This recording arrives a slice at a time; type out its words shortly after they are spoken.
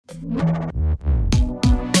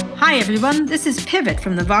Hi, everyone. This is Pivot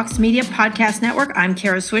from the Vox Media Podcast Network. I'm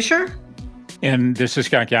Kara Swisher. And this is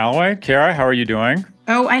Scott Galloway. Kara, how are you doing?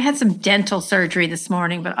 Oh, I had some dental surgery this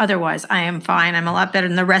morning, but otherwise I am fine. I'm a lot better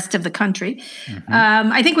than the rest of the country.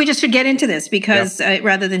 I think we just should get into this because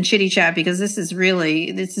rather than chitty chat, because this is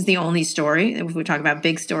the only story. If we talk about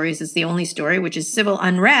big stories, it's the only story, which is civil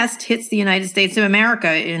unrest hits the United States of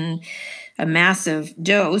America in a massive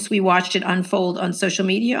dose. We watched it unfold on social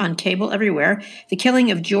media, on cable, everywhere. The killing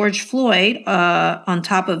of George Floyd, on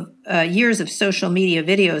top of years of social media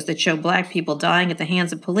videos that show Black people dying at the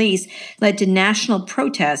hands of police, led to national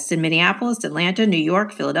protests in Minneapolis, Atlanta, New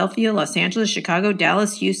York, Philadelphia, Los Angeles, Chicago,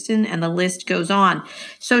 Dallas, Houston, and the list goes on.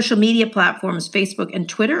 Social media platforms, Facebook and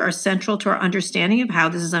Twitter, are central to our understanding of how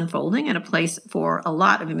this is unfolding and a place for a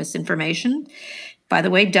lot of misinformation. By the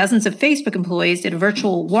way, dozens of Facebook employees did a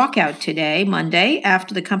virtual walkout today, Monday,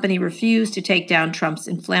 after the company refused to take down Trump's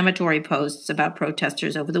inflammatory posts about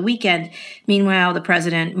protesters over the weekend. Meanwhile, the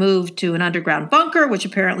president moved to an underground bunker, which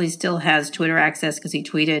apparently still has Twitter access because he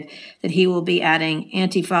tweeted that he will be adding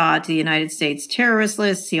Antifa to the United States terrorist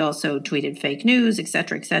list. He also tweeted fake news, et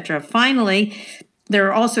cetera, et cetera. Finally, there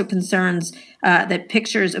are also concerns that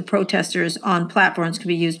pictures of protesters on platforms could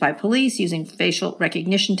be used by police using facial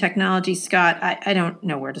recognition technology. Scott, I don't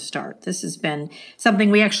know where to start. This has been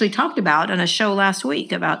something we actually talked about on a show last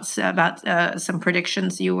week about some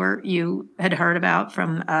predictions you had heard about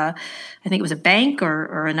from I think it was a bank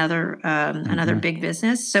or another big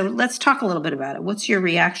business. So let's talk a little bit about it. What's your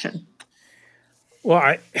reaction?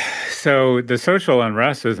 Well, so the social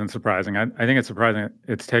unrest isn't surprising. I think it's surprising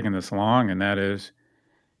it's taken this long, and that is,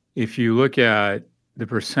 if you look at the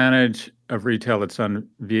percentage of retail that's done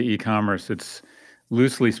via e-commerce, it's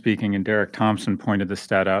loosely speaking, and Derek Thompson pointed this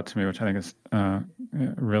stat out to me, which I think is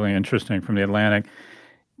really interesting, from The Atlantic.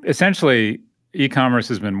 Essentially, e-commerce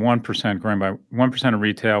has been 1%, growing by 1% of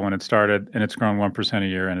retail when it started, and it's grown 1% a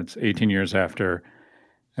year, and it's 18 years after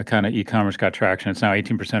a kind of e-commerce got traction. It's now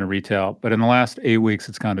 18% of retail, but in the last 8 weeks,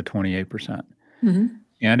 it's gone to 28%. Mm-hmm.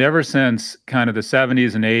 And ever since kind of the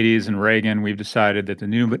 70s and 80s and Reagan, we've decided that the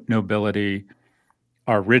new nobility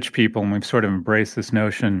are rich people, and we've sort of embraced this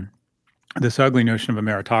notion, this ugly notion of a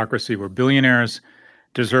meritocracy, where billionaires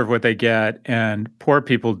deserve what they get and poor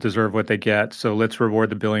people deserve what they get. So let's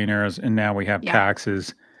reward the billionaires, and now we have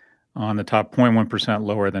taxes on the top 0.1%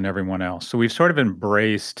 lower than everyone else. So we've sort of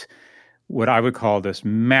embraced what I would call this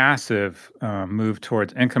massive move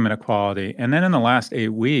towards income inequality. And then in the last 8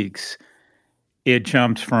 weeks, it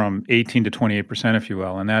jumped from 18 to 28%, if you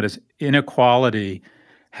will. And that is, inequality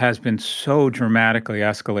has been so dramatically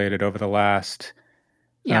escalated over the last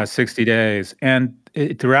 60 days. And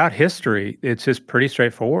throughout history, it's just pretty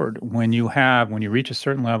straightforward. When you reach a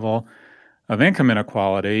certain level of income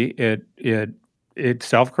inequality, it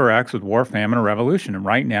self-corrects with war, famine, or revolution. And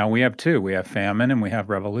right now we have two. We have famine and we have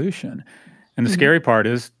revolution. And the scary part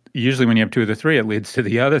is, usually when you have two of the three, it leads to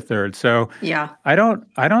the other third. So I don't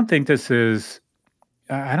think it's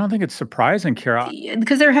surprising, Kara.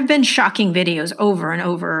 Because there have been shocking videos over and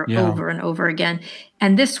over and over again.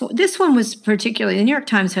 And this one was particularly, the New York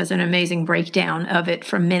Times has an amazing breakdown of it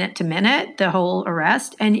from minute to minute, the whole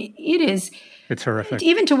arrest. And it's horrific.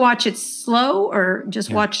 Even to watch it slow or just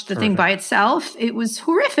watch the thing by itself, it was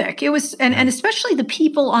horrific. It was, and especially the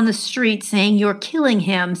people on the street saying, "You're killing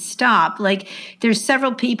him, stop." Like, there's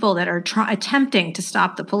several people that are attempting to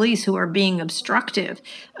stop the police who are being obstructive.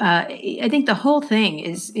 I think the whole thing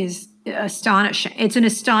is astonishing. It's an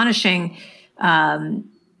astonishing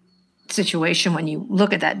situation when you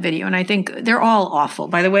look at that video. And I think they're all awful.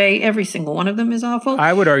 By the way, every single one of them is awful.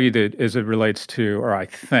 I would argue that as it relates to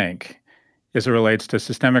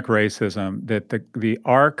systemic racism, that the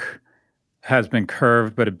arc has been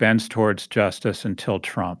curved, but it bends towards justice until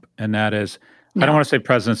Trump. And that is, I don't want to say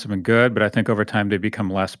presidents have been good, but I think over time they become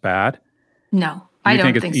less bad. No, I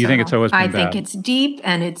don't think so. You think it's always been bad? I think it's deep,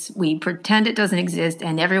 and we pretend it doesn't exist,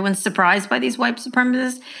 and everyone's surprised by these white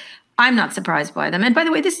supremacists. I'm not surprised by them. And by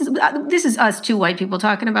the way, this is us two white people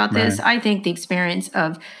talking about this. Right. I think the experience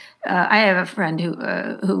of I have a friend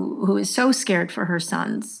who is so scared for her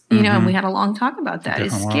sons, and we had a long talk about that.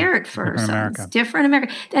 Is scared for her sons. Different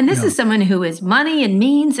America. And this is someone who has money and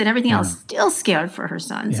means and everything else, still scared for her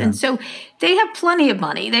sons. And so they have plenty of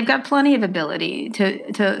money. They've got plenty of ability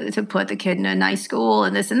to put the kid in a nice school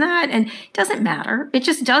and this and that. And it doesn't matter. It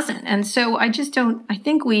just doesn't. And so I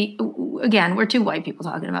think we're two white people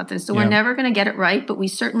talking about this. So we're never going to get it right, but we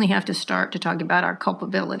certainly have to start to talk about our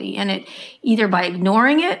culpability. And it either by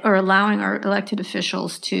ignoring it or allowing our elected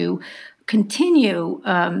officials to continue,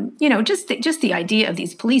 just the idea of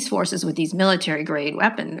these police forces with these military grade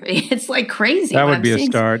weaponry. It's like crazy. That would be a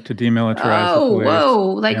start to demilitarize the police.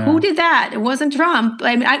 Whoa. Like, who did that? It wasn't Trump.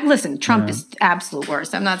 I mean, listen, Trump is absolute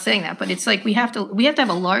worst. I'm not saying that, but it's like we have to have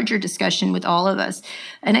a larger discussion with all of us.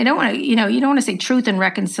 And I don't want to, you don't want to say truth and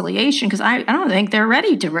reconciliation, because I don't think they're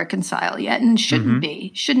ready to reconcile yet, and shouldn't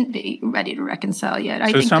be ready to reconcile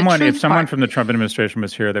yet. If someone from the Trump administration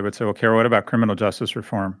was here, they would say, well, Kara, what about criminal justice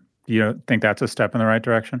reform? You don't think that's a step in the right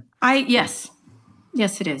direction? Yes,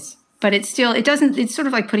 it is. But it's sort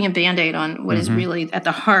of like putting a Band-Aid on what is really at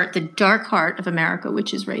the heart, the dark heart of America,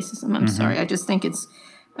 which is racism. I'm sorry. I just think it's,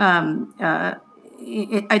 I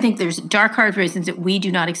think there's dark heart reasons that we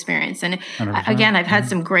do not experience. And again, I've had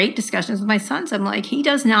some great discussions with my sons. I'm like,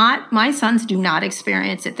 my sons do not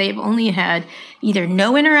experience it. They've only had either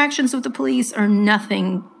no interactions with the police or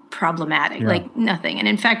nothing problematic, like nothing. And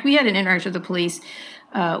in fact, we had an interaction with the police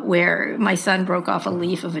where my son broke off a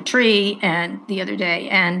leaf of a tree, and the other day,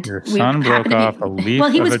 and your son broke off a leaf.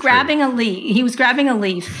 Well, he was grabbing a leaf. He was grabbing a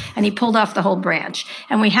leaf, and he pulled off the whole branch.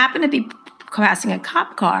 And we happened to be passing a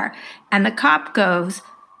cop car, and the cop goes,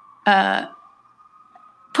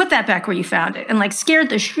 "Put that back where you found it," and like scared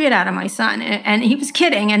the shit out of my son. And he was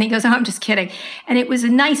kidding, and he goes, "Oh, I'm just kidding." And it was a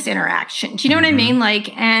nice interaction. Do you know what I mean?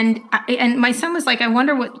 Like, and my son was like, "I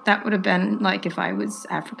wonder what that would have been like if I was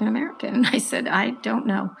African American." And I said, "I don't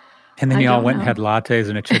know." And then you all went and had lattes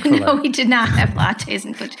and a Chick-fil-A. No, we did not have lattes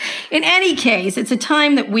and Chick-fil-A. In any case, it's a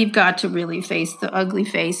time that we've got to really face the ugly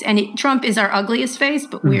face. And Trump is our ugliest face,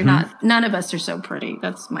 but we're not. None of us are so pretty.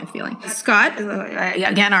 That's my feeling. Scott,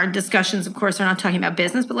 again, our discussions, of course, are not talking about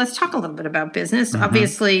business, but let's talk a little bit about business.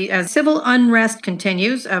 Obviously, as civil unrest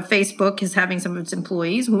continues, Facebook is having some of its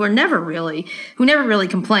employees who never really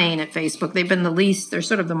complain at Facebook. They've been the least. They're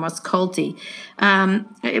sort of the most culty.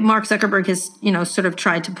 Mark Zuckerberg has, sort of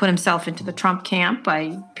tried to put himself into the Trump camp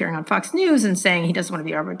by appearing on Fox News and saying he doesn't want to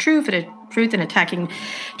be arbiter of truth and attacking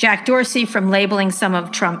Jack Dorsey from labeling some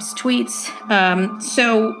of Trump's tweets.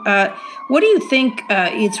 What do you think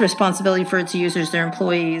its responsibility for its users, their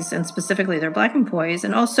employees, and specifically their Black employees,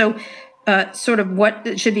 and also sort of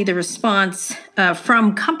what should be the response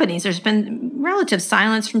from companies? There's been relative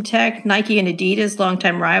silence from tech. Nike and Adidas,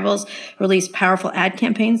 longtime rivals, released powerful ad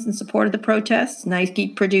campaigns in support of the protests. Nike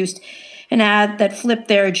produced an ad that flipped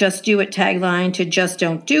their "Just Do It" tagline to "Just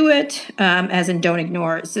Don't Do It," as in don't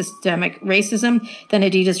ignore systemic racism. Then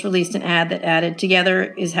Adidas released an ad that added,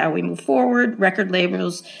 "Together is how we move forward." Record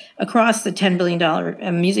labels across the $10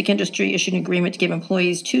 billion music industry issued an agreement to give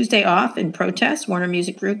employees Tuesday off in protest. Warner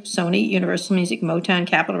Music Group, Sony, Universal Music, Motown,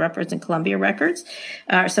 Capitol Records, and Columbia Records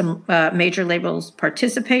are some major labels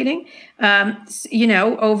participating. There's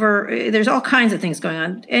all kinds of things going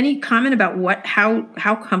on. Any comment about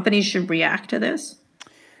how companies should react to this?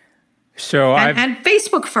 And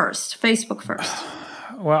Facebook first.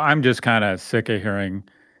 Well, I'm just kind of sick of hearing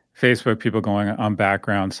Facebook people going on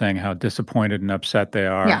background saying how disappointed and upset they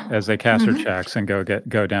are as they cash their checks and go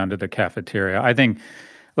down to the cafeteria. I think,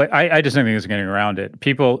 I just don't think it's getting around it.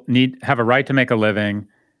 People have a right to make a living.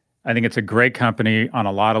 I think it's a great company on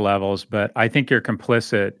a lot of levels, but I think you're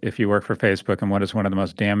complicit if you work for Facebook in what is one of the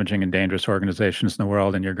most damaging and dangerous organizations in the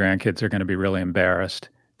world, and your grandkids are going to be really embarrassed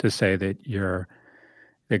to say that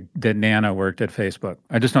that Nana worked at Facebook.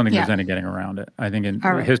 I just don't think there's any getting around it. I think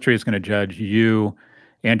history is going to judge you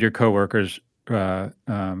and your coworkers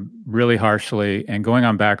really harshly, and going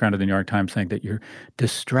on background to the New York Times saying that you're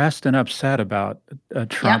distressed and upset about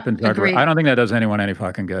Trump and Zuckerberg. I don't think that does anyone any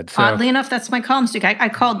fucking good. So, oddly enough, that's my column, Stu. I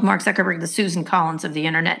called Mark Zuckerberg the Susan Collins of the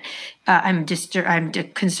internet. I'm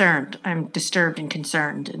concerned. I'm disturbed and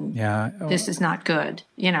concerned, and this is not good.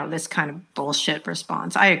 This kind of bullshit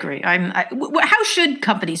response. I agree. How should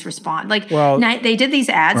companies respond? They did these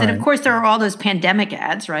ads, and of course there are all those pandemic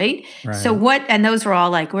ads, right? So what? And those were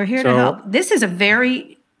all like, "We're here to help." This is a very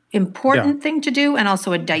important thing to do, and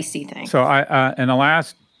also a dicey thing. So in the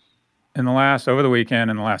last over the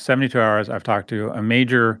weekend, in the last 72 hours, I've talked to a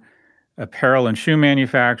major apparel and shoe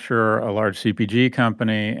manufacturer, a large CPG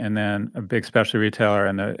company, and then a big specialty retailer.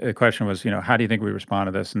 And the question was, how do you think we respond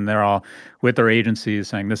to this? And they're all with their agencies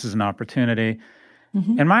saying this is an opportunity.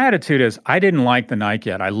 And my attitude is, I didn't like the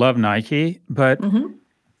Nike ad. I love Nike, but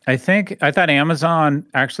I thought Amazon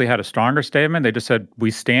actually had a stronger statement. They just said,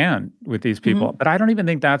 we stand with these people. But I don't even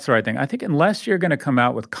think that's the right thing. I think unless you're going to come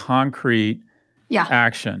out with concrete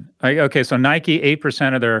action. So Nike,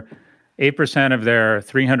 8% of their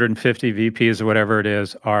 350 VPs or whatever it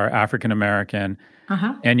is are African American.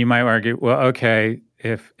 And you might argue, well, okay,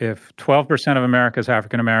 if 12% of America is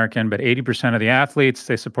African American, but 80% of the athletes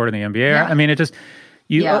they support in the NBA, I mean, it just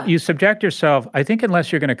You subject yourself, I think,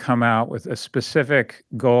 unless you're going to come out with a specific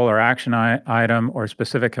goal or action item or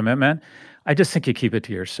specific commitment, I just think you keep it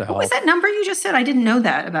to yourself. What was that number you just said? I didn't know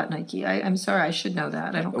that about Nike. I'm sorry, I should know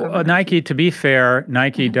that. I don't cover Nike, to be fair,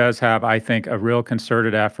 Nike does have, I think, a real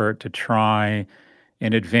concerted effort to try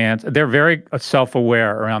and advance. They're very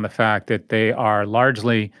self-aware around the fact that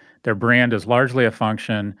their brand is largely a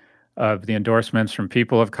function of the endorsements from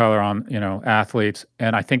people of color on, athletes.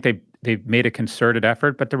 And I think they've made a concerted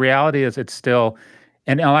effort, but the reality is it's still,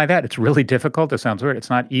 and like that, it's really difficult. It sounds weird. It's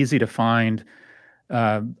not easy to find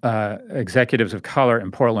executives of color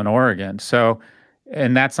in Portland, Oregon. So,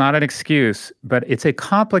 and that's not an excuse, but it's a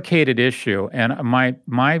complicated issue. And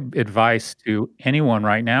my advice to anyone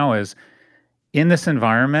right now is, in this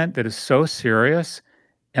environment that is so serious,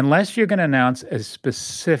 unless you're going to announce a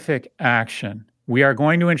specific action, we are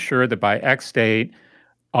going to ensure that by X date,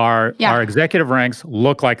 our executive ranks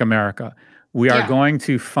look like America. We are going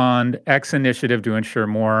to fund X initiative to ensure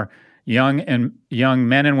more young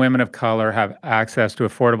men and women of color have access to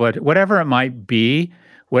affordable education, whatever it might be.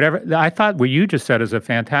 Whatever, I thought what you just said is a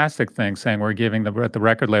fantastic thing, saying we're giving the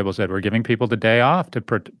record label said we're giving people the day off to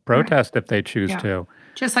protest if they choose to.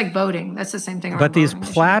 Just like voting, that's the same thing. But these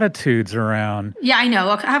platitudes around. Yeah, I know.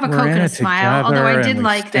 I have a Coke and a smile. Although I did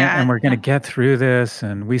like that, and we're going to get through this,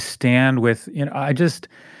 and we stand with.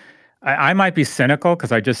 I might be cynical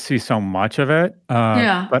because I just see so much of it.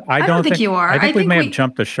 But I don't think you are. I think we may have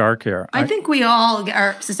jumped the shark here. I think we all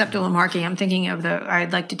are susceptible to marketing. I'm thinking of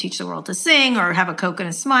I'd like to teach the world to sing, or have a Coke and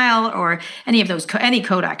a smile, or any of those. Any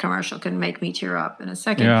Kodak commercial can make me tear up in a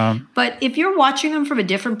second. Yeah. But if you're watching them from a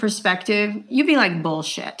different perspective, you'd be like,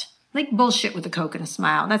 bullshit. Like bullshit with a Coke and a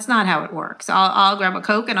smile. That's not how it works. I'll grab a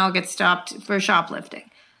Coke and I'll get stopped for shoplifting.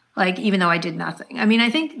 Like, even though I did nothing. I mean, I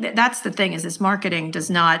think that's the thing, is this marketing does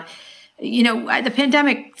not. The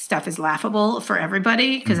pandemic stuff is laughable for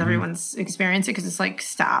everybody because everyone's experiencing it, because it's like,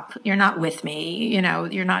 stop, you're not with me,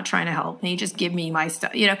 you're not trying to help me, just give me my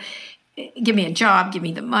stuff, give me a job, give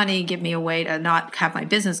me the money, give me a way to not have my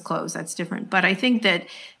business closed. That's different. But I think that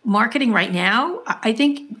marketing right now, I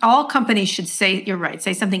think all companies should say, you're right,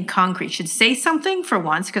 say something concrete, should say something for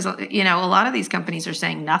once, because, a lot of these companies are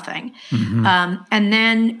saying nothing. And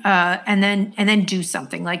then do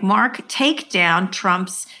something like, Mark, take down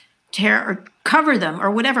Trump's or cover them or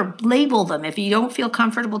whatever, label them. If you don't feel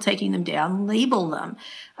comfortable taking them down, label them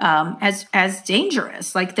as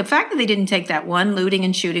dangerous. Like the fact that they didn't take that one looting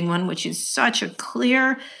and shooting one, which is such a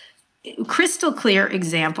crystal clear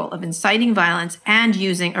example of inciting violence and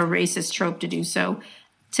using a racist trope to do so.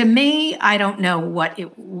 To me, I don't know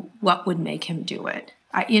what would make him do it.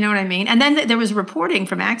 You know what I mean? And then there was reporting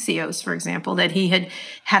from Axios, for example, that he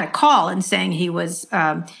had a call and saying he was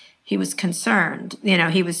concerned.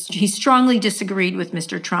 He strongly disagreed with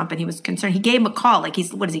Mr. Trump, and he was concerned. He gave him a call, like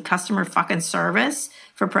customer fucking service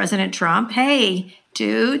for President Trump? Hey,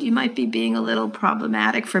 dude, you might be being a little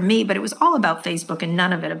problematic for me, but it was all about Facebook and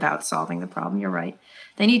none of it about solving the problem. You're right.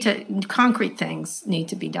 Concrete things need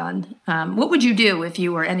to be done. What would you do if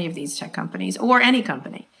you were any of these tech companies or any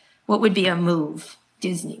company? What would be a move?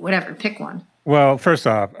 Disney, whatever, pick one. Well, first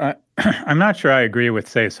off, I'm not sure I agree with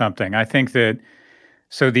say something. I think that.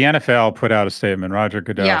 So the NFL put out a statement, Roger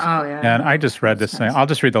Goodell. And I just read this thing. I'll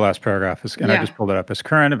just read the last paragraph, I just pulled it up. As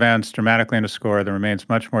current events dramatically underscore, there remains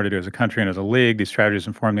much more to do as a country and as a league. These strategies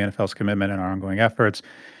inform the NFL's commitment and our ongoing efforts.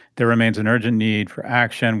 There remains an urgent need for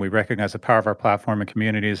action. We recognize the power of our platform and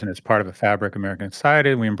communities, and it's part of the fabric of American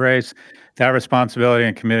society. We embrace that responsibility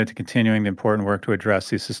and committed to continuing the important work to address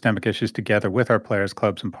these systemic issues together with our players,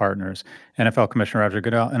 clubs, and partners. NFL Commissioner Roger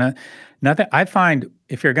Goodell. And nothing. I find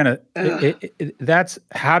if you're going to, that's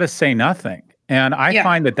how to say nothing. And I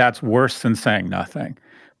find that that's worse than saying nothing.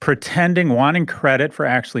 Pretending, wanting credit for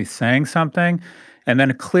actually saying something. And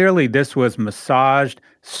then clearly this was massaged,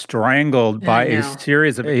 strangled by a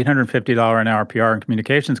series of $850 an hour PR and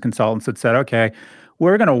communications consultants that said, okay,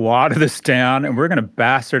 we're going to water this down and we're going to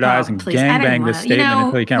bastardize and gangbang this statement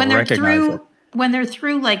until you can't recognize it. When they're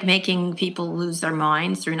through like making people lose their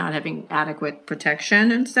minds through not having adequate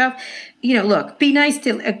protection and stuff, look, be nice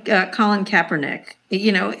to Colin Kaepernick.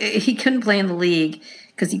 He couldn't play in the league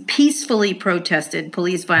because he peacefully protested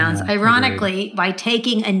police violence, ironically, by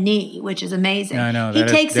taking a knee, which is amazing. I know. He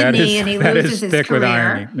takes a knee and he loses his career. With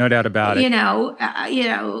irony, no doubt about it.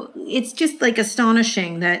 It's just like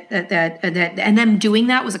astonishing that and them doing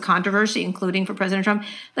that was a controversy, including for President Trump.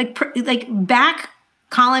 Like back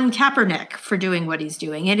Colin Kaepernick for doing what he's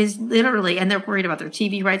doing. It is literally, and they're worried about their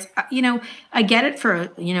TV rights. I get it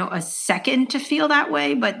for a second to feel that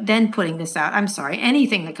way, but then putting this out, I'm sorry,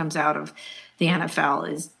 anything that comes out of the NFL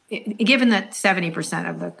given that 70%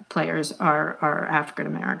 of the players are African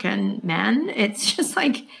American men, it's just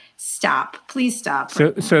like, stop, please stop.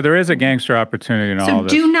 So there is a gangster opportunity in all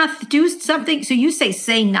this. So do something. So you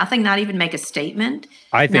say nothing, not even make a statement.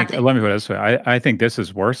 I think. Let me put it this way. I think this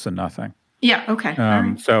is worse than nothing. Yeah. Okay.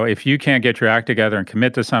 Right. So if you can't get your act together and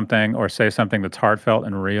commit to something or say something that's heartfelt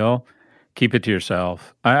and real, keep it to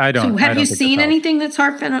yourself. I don't. So have you seen anything that's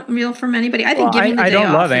heartfelt and real from anybody? I think giving the day off. I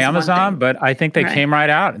don't love Amazon, but I think they came right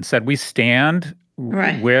out and said we stand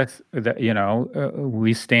with the.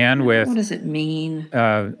 We stand with. What does it mean?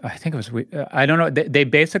 I think it was. I don't know. They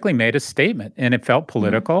basically made a statement, and it felt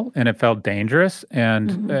political, and it felt dangerous,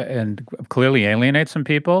 and clearly alienates some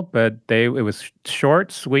people. But it was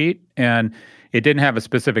short, sweet, and it didn't have a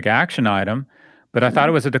specific action item. But I thought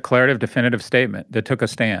it was a declarative, definitive statement that took a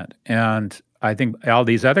stand. And I think all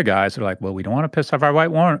these other guys are like, well, we don't want to piss off our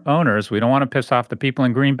white owners. We don't want to piss off the people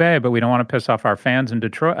in Green Bay, but we don't want to piss off our fans in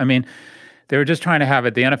Detroit. I mean, they were just trying to have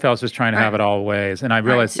it. The NFL is just trying to have it all ways. And I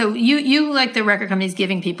realized. So you like the record companies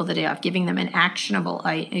giving people the day off, giving them an actionable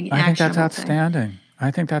I think that's outstanding.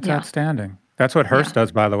 I think that's outstanding. That's what Hearst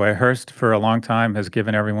does, by the way. Hearst, for a long time, has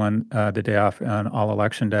given everyone the day off on all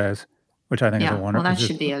election days, which I think is a wonderful. Well, that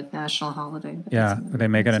should be a national holiday. Yeah, they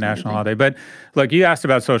make it a national holiday. But look, you asked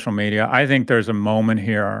about social media. I think there's a moment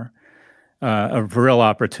here, a real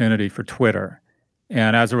opportunity for Twitter,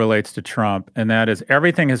 and as it relates to Trump, and that is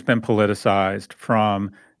everything has been politicized.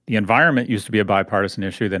 From the environment used to be a bipartisan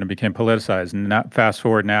issue, then it became politicized. And fast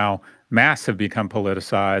forward now, masks have become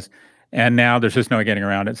politicized, and now there's just no getting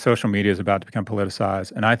around it. Social media is about to become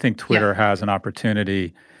politicized, and I think Twitter has an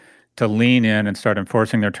opportunity to lean in and start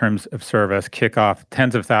enforcing their terms of service, kick off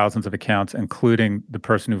tens of thousands of accounts, including the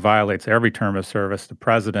person who violates every term of service, the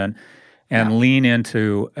president, and lean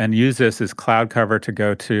into and use this as cloud cover to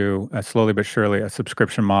go to, slowly but surely, a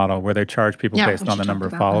subscription model where they charge people based on the number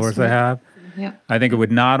of followers they have. Yeah. I think it would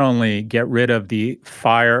not only get rid of the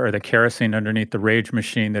fire or the kerosene underneath the rage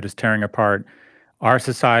machine that is tearing apart our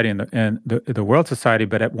society and the world society,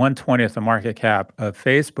 but at 1/20th the market cap of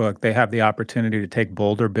Facebook, they have the opportunity to take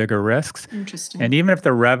bolder, bigger risks. Interesting. And even if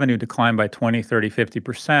their revenue declined by 20, 30,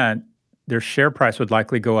 50%, their share price would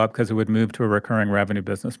likely go up because it would move to a recurring revenue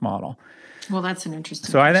business model. Well, that's an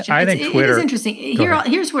interesting question. I think Twitter... It is interesting.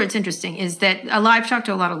 Here's where it's interesting, is that I've talked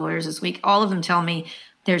to a lot of lawyers this week. All of them tell me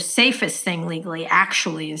their safest thing legally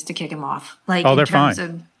actually is to kick him off. Like, they're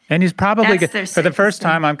fine. And he's probably, for the first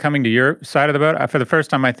time, I'm coming to your side of the boat. For the first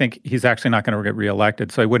time, I think he's actually not going to get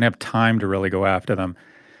reelected, so he wouldn't have time to really go after them.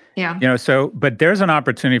 Yeah. But there's an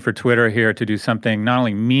opportunity for Twitter here to do something not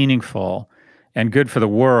only meaningful and good for the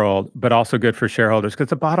world, but also good for shareholders. Because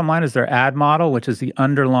the bottom line is their ad model, which is the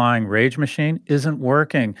underlying rage machine, isn't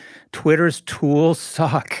working. Twitter's tools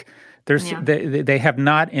suck. They have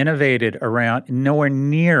not innovated around nowhere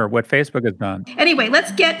near what Facebook has done. Anyway,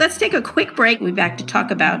 let's take a quick break. We'll be back to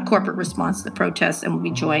talk about corporate response to the protests, and we'll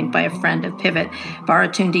be joined by a friend of Pivot,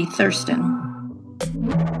 Baratunde Thurston.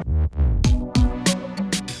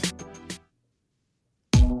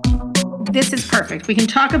 This is perfect. We can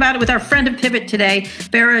talk about it with our friend of Pivot today,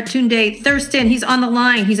 Baratunde Thurston. He's on the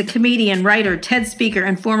line. He's a comedian, writer, TED speaker,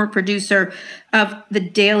 and former producer of The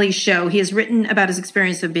Daily Show. He has written about his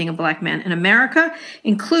experience of being a Black man in America,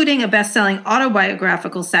 including a best-selling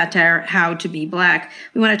autobiographical satire, How to Be Black.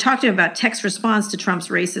 We want to talk to him about Tech's response to Trump's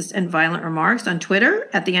racist and violent remarks on Twitter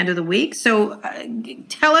at the end of the week. So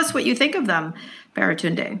tell us what you think of them,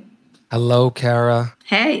 Baratunde. Hello, Kara.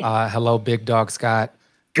 Hey. Hello, Big Dog Scott.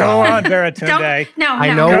 Go on, Baratunde.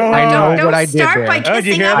 I know what I did there.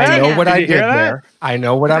 I know what I did there. I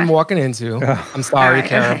know what I'm walking into. I'm sorry,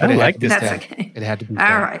 Kara, but it had to be.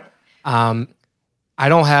 All right. I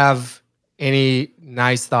don't have any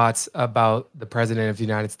nice thoughts about the President of the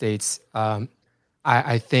United States.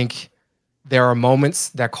 I think there are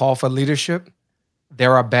moments that call for leadership.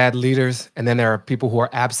 There are bad leaders, and then there are people who are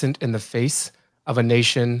absent in the face of a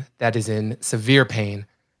nation that is in severe pain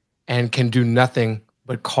and can do nothing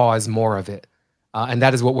but cause more of it. And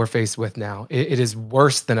that is what we're faced with now. It is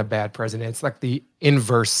worse than a bad president. It's like the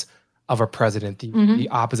inverse of a president, the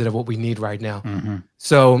opposite of what we need right now. Mm-hmm.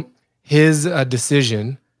 So his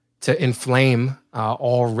decision to inflame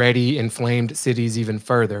already inflamed cities even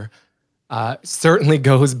further certainly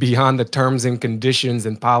goes beyond the terms and conditions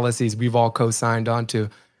and policies we've all co-signed onto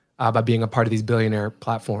by being a part of these billionaire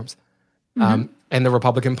platforms. Mm-hmm. And the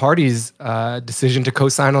Republican Party's decision to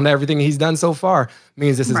co-sign on everything he's done so far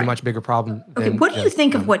means this is a much bigger problem. What do you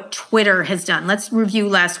think of what Twitter has done? Let's review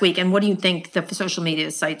last week, and what do you think the social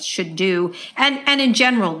media sites should do? And in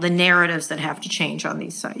general, the narratives that have to change on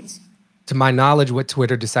these sites? To my knowledge, what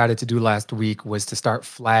Twitter decided to do last week was to start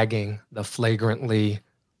flagging the flagrantly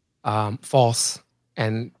false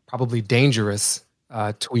and probably dangerous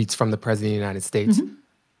tweets from the President of the United States.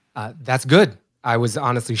 That's good. I was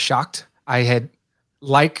honestly shocked. I had,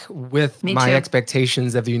 with Me my too.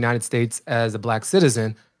 expectations of the United States as a Black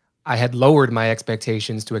citizen, I had lowered my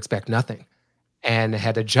expectations to expect nothing and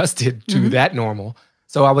had adjusted to that normal.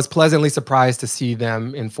 So I was pleasantly surprised to see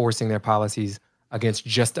them enforcing their policies against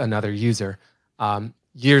just another user.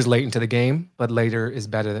 Years late into the game, but later is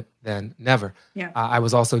better than never. Yeah. I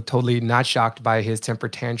was also totally not shocked by his temper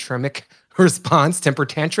tantrimic response. Temper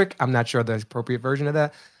tantric, I'm not sure the appropriate version of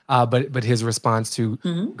that, but his response to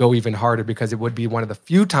go even harder, because it would be one of the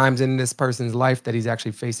few times in this person's life that he's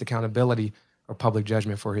actually faced accountability or public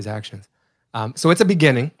judgment for his actions. So it's a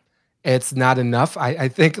beginning. It's not enough. I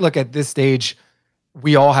think, look, at this stage,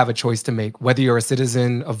 we all have a choice to make, whether you're a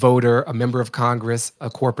citizen, a voter, a member of Congress, a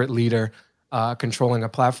corporate leader, controlling a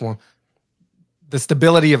platform. The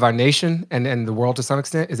stability of our nation and the world to some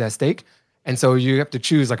extent is at stake. And so you have to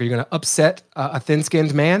choose, like, are you going to upset a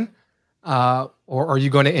thin-skinned man, or are you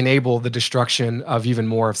going to enable the destruction of even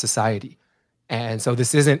more of society? And so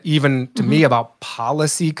this isn't even, to me, about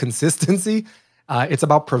policy consistency. It's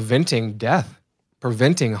about preventing death,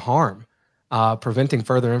 preventing harm, preventing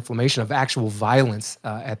further inflammation of actual violence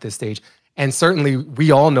at this stage. And certainly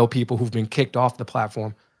we all know people who've been kicked off the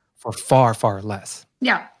platform for far, far less.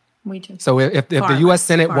 Yeah, we do. So if the Far U.S. less,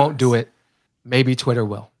 Senate far won't less. do it, maybe Twitter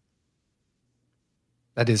will.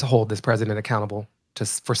 That is, hold this president accountable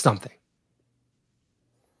for something.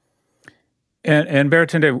 And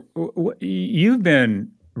Baratunde, you've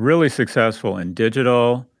been really successful in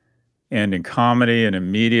digital and in comedy and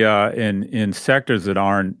in media in sectors that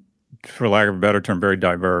aren't, for lack of a better term, very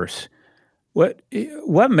diverse.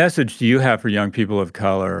 What message do you have for young people of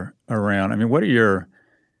color around? I mean, what are your,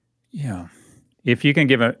 if you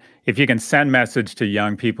can send message to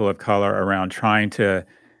young people of color around trying to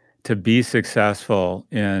be successful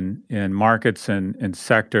in markets and in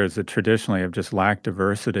sectors that traditionally have just lacked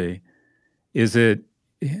diversity, is it,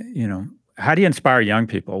 how do you inspire young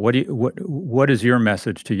people? What is your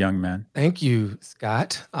message to young men? Thank you,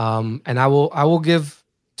 Scott. And I will give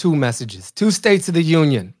two messages, two states of the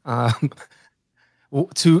union,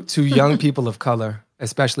 to young people of color,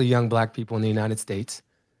 especially young Black people in the United States.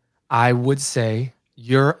 I would say,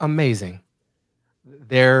 you're amazing.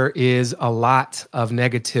 There is a lot of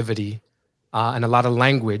negativity and a lot of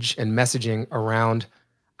language and messaging around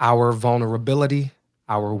our vulnerability,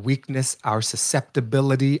 our weakness, our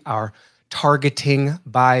susceptibility, our targeting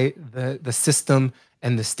by the system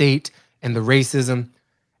and the state and the racism.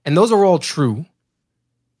 And those are all true.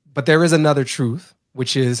 But there is another truth,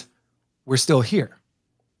 which is we're still here.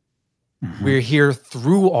 We're here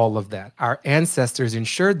through all of that. Our ancestors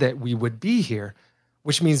ensured that we would be here,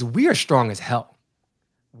 which means we are strong as hell.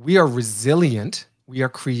 We are resilient. We are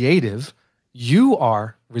creative. You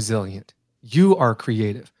are resilient. You are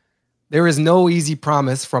creative. There is no easy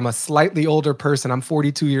promise from a slightly older person, I'm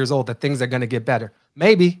 42 years old, that things are going to get better.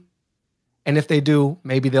 Maybe. And if they do,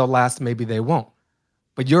 maybe they'll last, maybe they won't.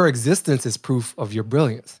 But your existence is proof of your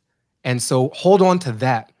brilliance. And so hold on to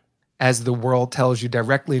that as the world tells you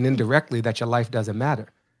directly and indirectly that your life doesn't matter.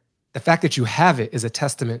 The fact that you have it is a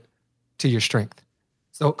testament to your strength.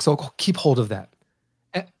 So keep hold of that.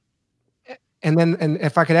 And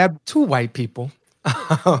if I could add two white people,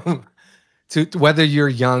 to whether you're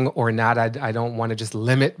young or not, I don't want to just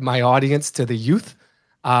limit my audience to the youth.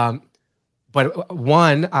 But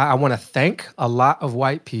one, I want to thank a lot of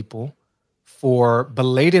white people for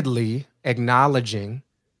belatedly acknowledging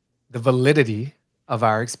the validity of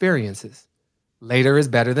our experiences. Later is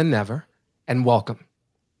better than never, and welcome.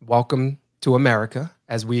 Welcome to America,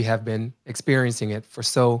 as we have been experiencing it for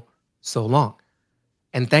so long.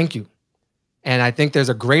 And thank you. And I think there's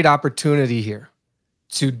a great opportunity here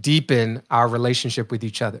to deepen our relationship with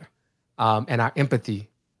each other, and our empathy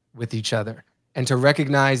with each other, and to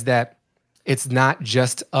recognize that it's not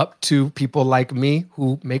just up to people like me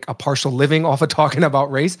who make a partial living off of talking about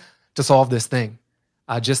race to solve this thing.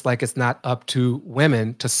 Just like it's not up to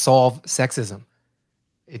women to solve sexism.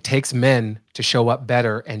 It takes men to show up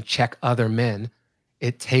better and check other men.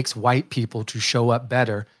 It takes white people to show up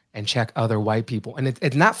better and check other white people. And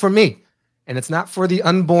it's not for me. And it's not for the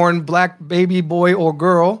unborn Black baby boy or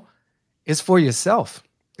girl. It's for yourself.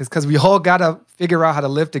 It's because we all got to figure out how to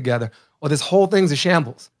live together, or this whole thing's a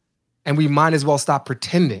shambles. And we might as well stop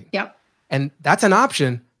pretending. Yep. And that's an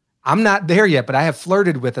option. I'm not there yet, but I have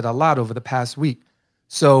flirted with it a lot over the past week.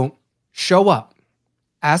 So show up,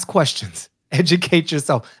 ask questions, educate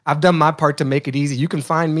yourself. I've done my part to make it easy. You can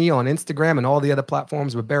find me on Instagram and all the other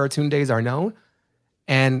platforms where Baratundes are known,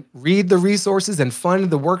 and read the resources and fund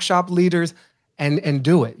the workshop leaders and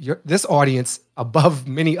do it. This audience, above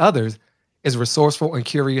many others, is resourceful and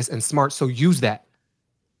curious and smart. So use that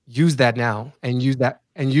now, and use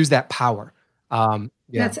that power.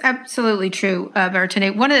 Yeah. That's absolutely true,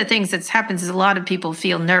 Bertone. One of the things that happens is a lot of people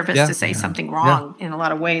feel nervous Yeah. to say something wrong in a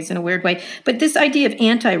lot of ways, in a weird way. But this idea of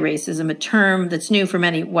anti-racism, a term that's new for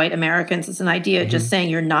many white Americans, it's an idea just saying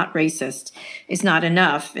you're not racist is not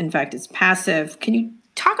enough. In fact, it's passive. Can you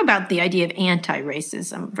talk about the idea of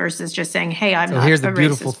anti-racism versus just saying, hey, I'm not a racist person? Here's the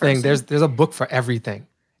beautiful thing. There's a book for everything.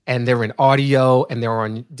 And they're in audio and they're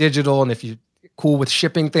on digital. And if you're cool with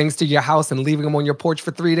shipping things to your house and leaving them on your porch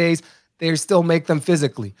for 3 days, they still make them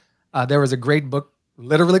physically. There was a great book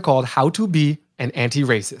literally called How to Be an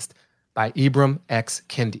Anti-Racist by Ibram X.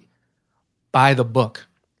 Kendi. Buy the book.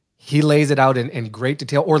 He lays it out in great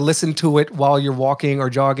detail, or listen to it while you're walking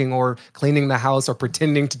or jogging or cleaning the house or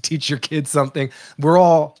pretending to teach your kids something. We're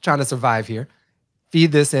all trying to survive here.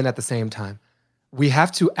 Feed this in at the same time. We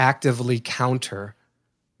have to actively counter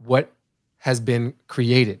what has been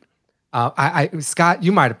created. Scott,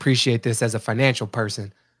 you might appreciate this as a financial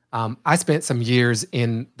person. I spent some years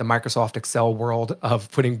in the Microsoft Excel world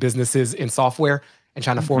of putting businesses in software and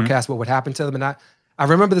trying to forecast what would happen to them. And I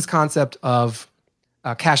remember this concept of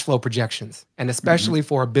cash flow projections, and especially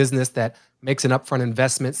for a business that makes an upfront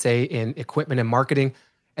investment, say in equipment and marketing,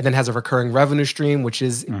 and then has a recurring revenue stream, which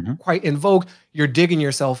is quite in vogue. You're digging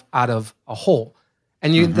yourself out of a hole.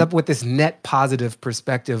 And you end up with this net positive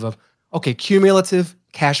perspective of, okay, cumulative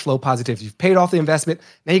cash flow positive. You've paid off the investment.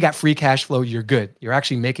 Now you got free cash flow. You're good. You're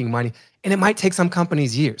actually making money. And it might take some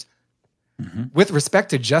companies years. With respect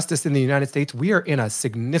to justice in the United States, we are in a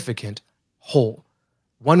significant hole.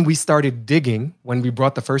 One we started digging when we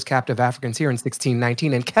brought the first captive Africans here in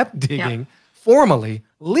 1619 and kept digging formally,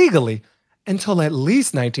 legally, until at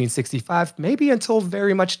least 1965, maybe until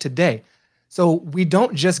very much today. So we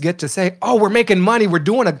don't just get to say, oh, we're making money.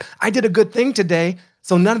 I did a good thing today.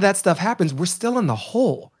 So none of that stuff happens. We're still in the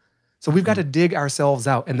hole. So we've got to dig ourselves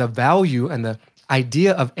out. And the value and the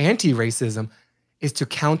idea of anti-racism is to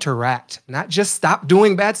counteract, not just stop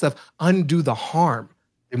doing bad stuff, undo the harm,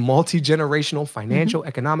 the multi-generational, financial,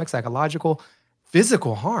 economic, psychological,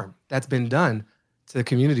 physical harm that's been done to the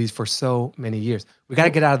communities for so many years. We got to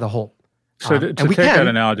get out of the hole. So to take that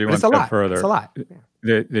analogy one step further, it's a lot.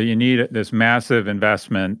 That you need this massive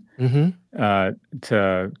investment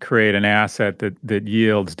to create an asset that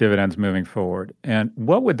yields dividends moving forward. And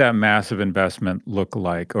what would that massive investment look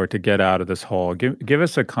like, or to get out of this hole? Give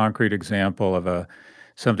us a concrete example of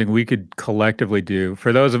something we could collectively do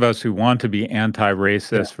for those of us who want to be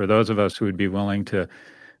anti-racist, for those of us who would be willing to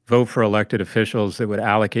vote for elected officials that would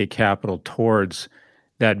allocate capital towards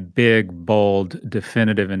that big, bold,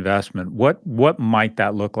 definitive investment. What might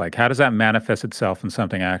that look like? How does that manifest itself in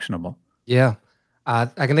something actionable? Yeah, I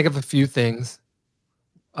can think of a few things.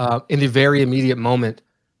 In the very immediate moment,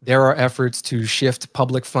 there are efforts to shift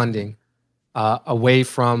public funding away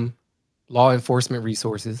from law enforcement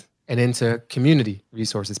resources and into community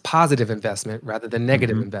resources, positive investment rather than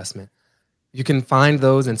negative investment. You can find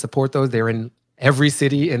those and support those. They're in every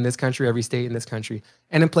city in this country, every state in this country,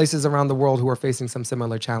 and in places around the world who are facing some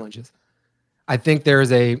similar challenges. I think there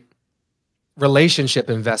is a relationship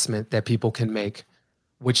investment that people can make,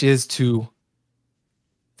 which is to,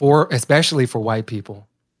 especially for white people,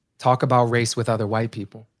 talk about race with other white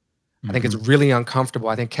people. I think it's really uncomfortable.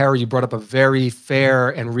 I think, Kara, you brought up a very fair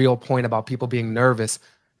and real point about people being nervous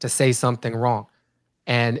to say something wrong.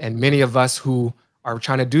 And many of us who are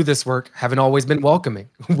trying to do this work haven't always been welcoming.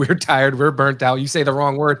 We're tired, we're burnt out. You say the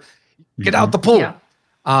wrong word, get out the pool.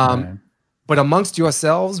 Yeah. But amongst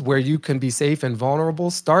yourselves, where you can be safe and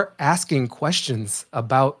vulnerable, start asking questions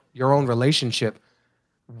about your own relationship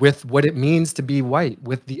with what it means to be white,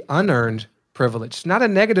 with the unearned privilege. Not a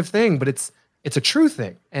negative thing, but it's a true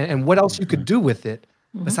thing. And what else you could do with it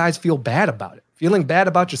besides feel bad about it. Feeling bad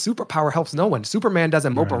about your superpower helps no one. Superman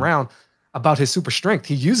doesn't mope around about his super strength.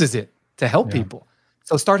 He uses it to help people.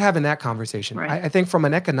 So start having that conversation. I think from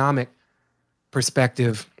an economic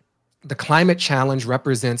perspective, the climate challenge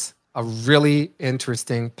represents a really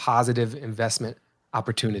interesting, positive investment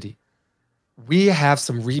opportunity. We have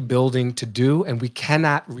some rebuilding to do, and we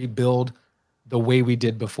cannot rebuild the way we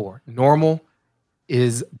did before. Normal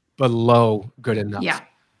is below good enough. Yeah.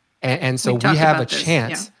 And so we have a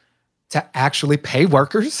chance to actually pay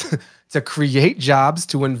workers, to create jobs,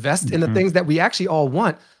 to invest in the things that we actually all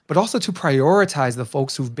want, but also to prioritize the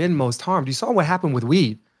folks who've been most harmed. You saw what happened with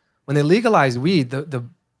weed. When they legalized weed, the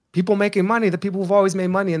people making money, the people who've always made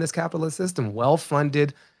money in this capitalist system,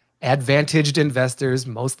 well-funded, advantaged investors,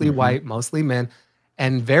 mostly white, mostly men,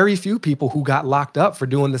 and very few people who got locked up for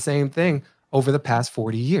doing the same thing over the past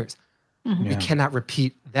 40 years. Mhm. We Yeah. cannot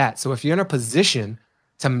repeat that. So if you're in a position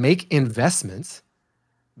to make investments,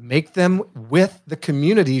 make them with the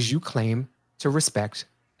communities you claim to respect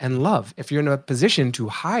and love. If you're in a position to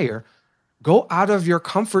hire, go out of your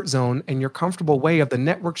comfort zone and your comfortable way of the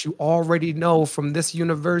networks you already know from this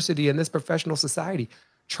university and this professional society.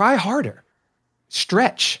 Try harder,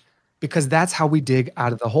 stretch, because that's how we dig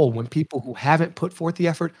out of the hole. When people who haven't put forth the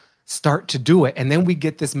effort start to do it, and then we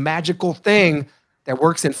get this magical thing that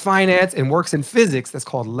works in finance and works in physics that's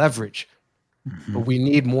called leverage. But Mhm. we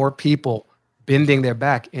need more people bending their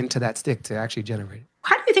back into that stick to actually generate it.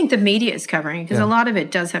 How do you think the media is covering? Because Yeah. a lot of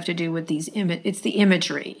it does have to do with it's the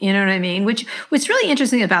imagery. You know what I mean? What's really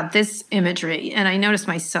interesting about this imagery, and I noticed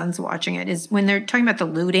my son's watching it, is when they're talking about the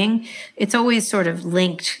looting, it's always sort of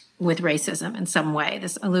linked with racism in some way,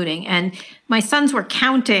 this looting. And my sons were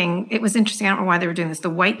counting. It was interesting. I don't know why they were doing this. The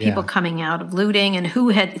white people Yeah. coming out of looting, and who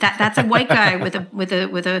had that's a white guy with a.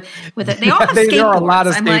 They all have There are a lot skateboards.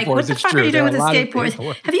 of I'm like, what skateboards. the It's fuck are true. you There doing are with a the lot of skateboards?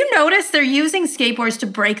 skateboards. Have you noticed they're using skateboards to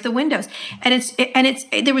break the windows? And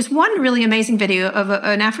there was one really amazing video of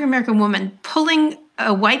an African American woman pulling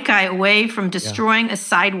a white guy away from destroying a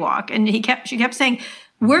sidewalk, and she kept saying,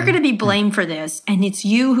 "We're going to be blamed for this, and it's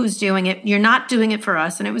you who's doing it. You're not doing it for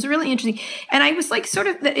us." And it was really interesting. And I was like,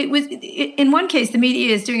 in one case, the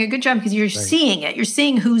media is doing a good job because you're seeing it. You're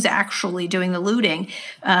seeing who's actually doing the looting.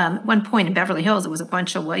 At one point in Beverly Hills, it was a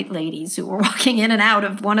bunch of white ladies who were walking in and out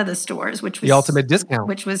of one of the stores, which was The ultimate discount.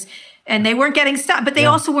 and they weren't getting stopped, but they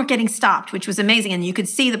also weren't getting stopped, which was amazing. And you could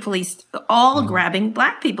see the police all grabbing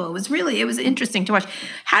black people. It was interesting to watch.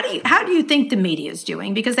 How do you think the media is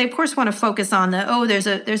doing? Because they of course want to focus on there's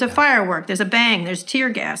a firework, there's a bang, there's tear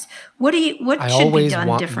gas. What I should be always done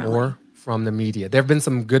want differently? more from the media. There have been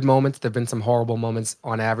some good moments. There have been some horrible moments.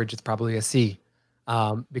 On average, it's probably a C,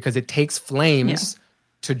 because it takes flames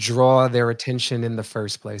to draw their attention in the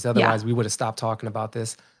first place. Otherwise, we would have stopped talking about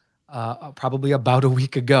this probably about a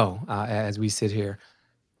week ago as we sit here.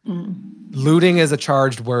 Looting is a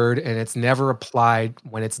charged word, and it's never applied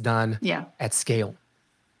when it's done at scale.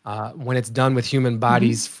 When it's done with human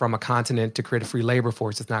bodies from a continent to create a free labor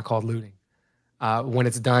force, it's not called looting. When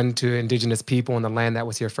it's done to indigenous people in the land that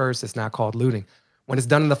was here first, it's not called looting. When it's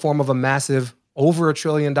done in the form of a massive over $1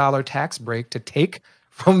 trillion tax break to take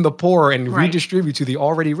from the poor and redistribute to the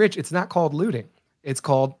already rich, it's not called looting. It's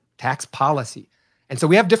called tax policy. And so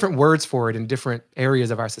we have different words for it in different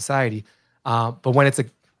areas of our society. But when it's a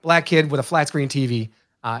black kid with a flat screen TV,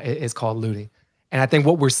 it's called looting. And I think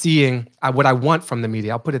what we're seeing, what I want from the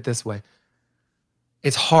media, I'll put it this way.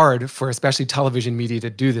 It's hard for especially television media to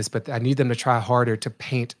do this, but I need them to try harder to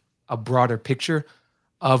paint a broader picture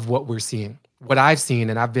of what we're seeing. What I've seen,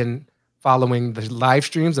 and I've been following the live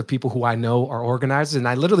streams of people who I know are organizers, and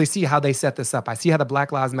I literally see how they set this up. I see how the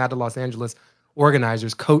Black Lives Matter Los Angeles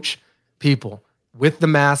organizers coach people with the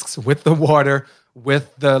masks, with the water,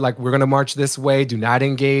 with the, like, we're going to march this way, do not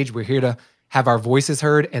engage, we're here to have our voices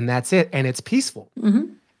heard, and that's it. And it's peaceful.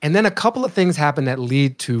 And then a couple of things happen that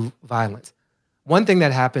lead to violence. One thing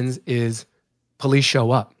that happens is police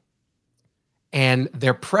show up, and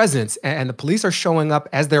their presence, and the police are showing up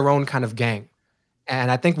as their own kind of gang.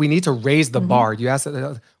 And I think we need to raise the bar. We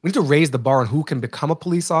need to raise the bar on who can become a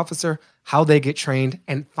police officer, how they get trained,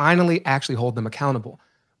 and finally actually hold them accountable.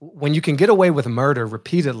 When you can get away with murder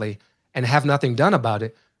repeatedly and have nothing done about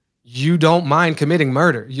it, you don't mind committing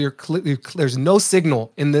murder. There's no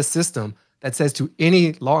signal in this system that says to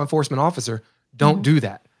any law enforcement officer, don't do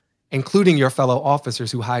that, including your fellow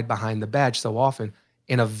officers who hide behind the badge so often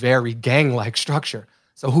in a very gang-like structure.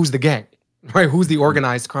 So who's the gang, right? Who's the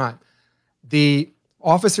organized crime? The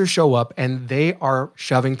officers show up and they are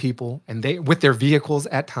shoving people and with their vehicles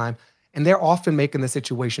at time, and they're often making the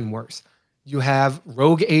situation worse. You have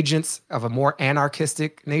rogue agents of a more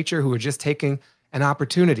anarchistic nature who are just taking an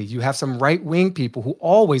opportunity. You have some right-wing people who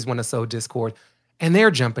always want to sow discord, and they're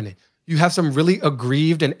jumping in. You have some really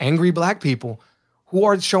aggrieved and angry black people who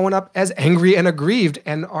are showing up as angry and aggrieved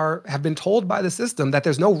and have been told by the system that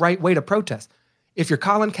there's no right way to protest. If you're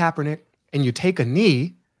Colin Kaepernick and you take a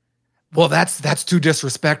knee, well, that's too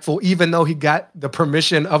disrespectful, even though he got the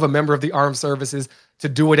permission of a member of the armed services to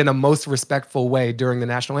do it in a most respectful way during the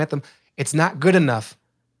national anthem. It's not good enough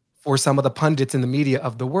for some of the pundits in the media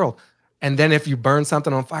of the world. And then if you burn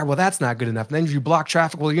something on fire, well, that's not good enough. And then if you block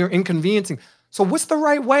traffic, well, you're inconveniencing. So what's the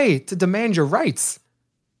right way to demand your rights?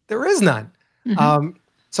 There is none.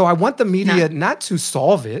 So I want the media not to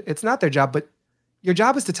solve it. It's not their job, but your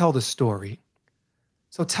job is to tell the story.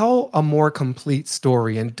 So tell a more complete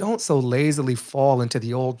story, and don't so lazily fall into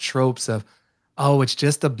the old tropes of, oh, it's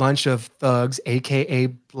just a bunch of thugs, AKA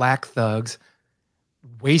black thugs.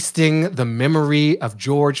 wasting the memory of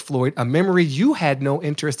George Floyd, a memory you had no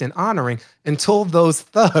interest in honoring until those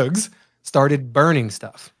thugs started burning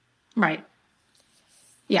stuff. Right.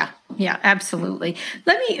 Yeah, absolutely.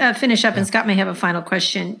 Let me finish up, and Scott may have a final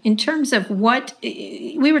question. In terms of what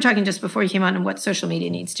we were talking just before you came on, and what social media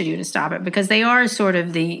needs to do to stop it, because they are sort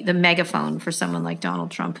of the megaphone for someone like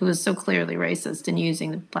Donald Trump, who is so clearly racist and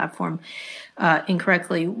using the platform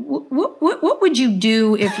incorrectly. What would you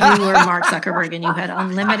do if you were Mark Zuckerberg and you had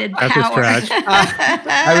unlimited power? That's a stretch.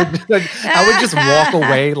 I would just walk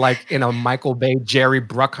away like in a Michael Bay, Jerry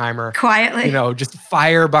Bruckheimer. Quietly. Just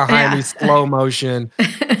fire behind me, slow motion,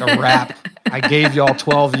 the rap. I gave y'all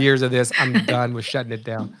 12 years of this. I'm done with shutting it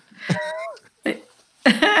down.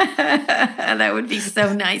 That would be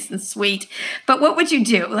so nice and sweet. But what would you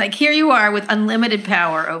do? Like, here you are with unlimited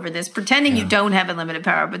power over this, pretending you don't have unlimited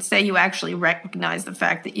power, but say you actually recognize the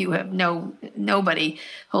fact that you have nobody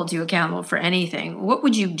holds you accountable for anything. What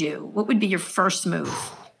would you do? What would be your first move?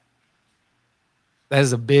 That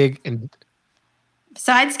is a big and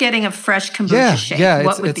besides getting a fresh kombucha shake,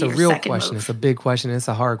 what would it's be a your real second question. move? It's a big question. It's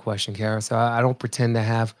a hard question, Kara. So I don't pretend to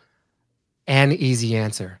have an easy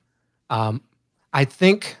answer. I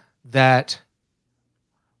think that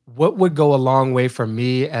what would go a long way for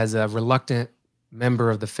me as a reluctant member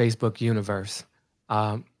of the Facebook universe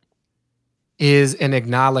is an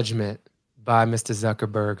acknowledgement by Mr.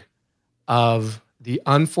 Zuckerberg of the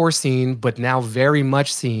unforeseen, but now very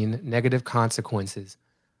much seen negative consequences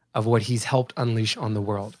of what he's helped unleash on the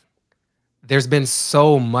world. There's been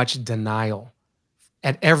so much denial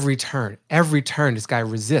at every turn. Every turn, this guy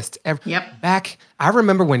resists. I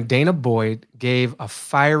remember when Dana Boyd gave a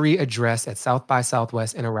fiery address at South by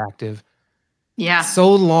Southwest Interactive. Yeah.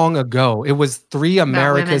 So long ago. It was 3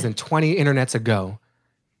 Americas and 20 internets ago.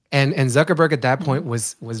 And Zuckerberg at that point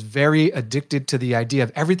was very addicted to the idea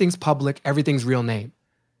of everything's public, everything's real name.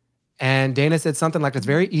 And Dana said something like, it's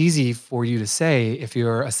very easy for you to say if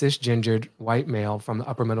you're a cisgendered white male from the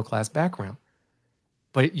upper middle class background.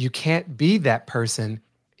 But you can't be that person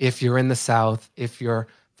if you're in the South, if your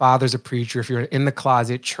father's a preacher, if you're in the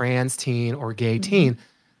closet, trans teen or gay teen.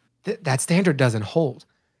 That standard doesn't hold.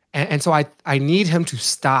 And so I need him to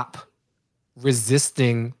stop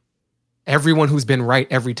resisting everyone who's been right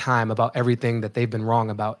every time about everything that they've been wrong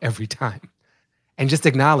about every time. And just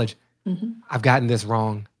acknowledge, I've gotten this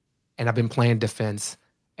wrong and I've been playing defense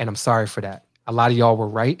and I'm sorry for that. A lot of y'all were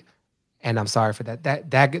right. And I'm sorry for that.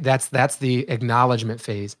 That's the acknowledgement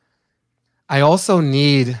phase. I also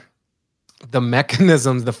need the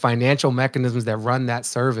mechanisms, the financial mechanisms that run that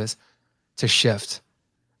service to shift.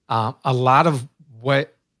 A lot of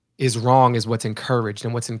what is wrong is what's encouraged,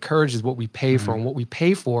 and what's encouraged is what we pay for. And what we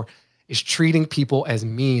pay for is treating people as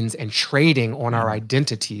means and trading on our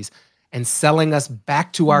identities and selling us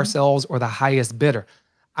back to ourselves or the highest bidder.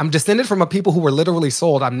 I'm descended from a people who were literally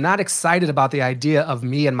sold. I'm not excited about the idea of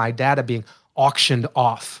me and my data being auctioned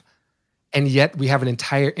off. And yet we have an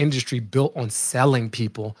entire industry built on selling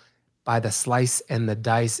people by the slice and the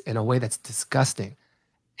dice in a way that's disgusting.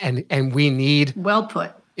 And we need, well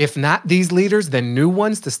put, if not these leaders, then new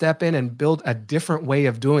ones to step in and build a different way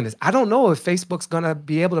of doing this. I don't know if Facebook's gonna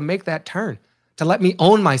be able to make that turn to let me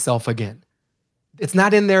own myself again. It's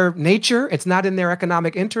not in their nature. It's not in their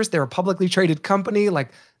economic interest. They're a publicly traded company. Like,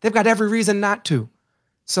 they've got every reason not to.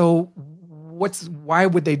 So why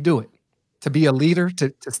would they do it? To be a leader,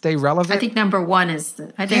 to stay relevant? I think number one is,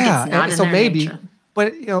 it's not in their nature.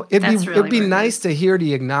 But it'd be nice to hear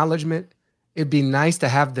the acknowledgement. It'd be nice to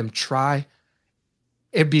have them try.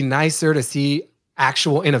 It'd be nicer to see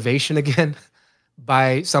actual innovation again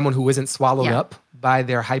by someone who isn't swallowed up by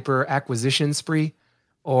their hyper acquisition spree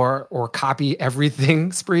or copy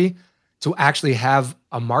everything spree, to actually have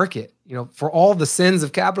a market. For all the sins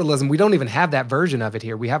of capitalism, we don't even have that version of it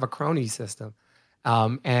here. We have a crony system.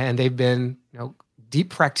 And they've been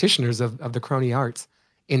deep practitioners of the crony arts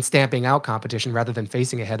in stamping out competition rather than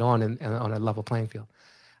facing it head on and on a level playing field.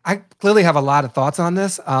 I clearly have a lot of thoughts on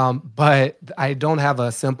this, but I don't have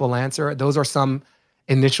a simple answer. Those are some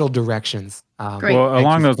initial directions. Great. Well,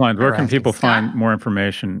 along those lines, where can people find more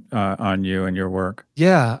information on you and your work?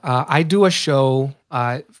 Yeah, I do a show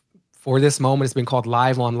for this moment. It's been called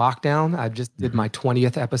Live on Lockdown. I just did my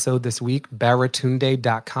 20th episode this week,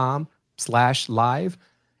 baratunde.com/live.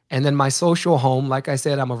 And then my social home, like I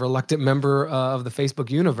said, I'm a reluctant member of the Facebook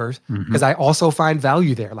universe because I also find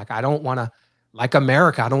value there. Like, I don't want to, like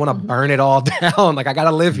America, I don't want to burn it all down. Like, I got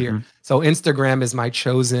to live here. So Instagram is my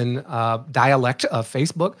chosen dialect of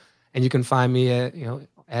Facebook. And you can find me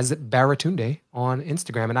as Baratunde on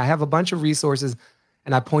Instagram. And I have a bunch of resources,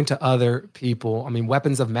 and I point to other people. I mean,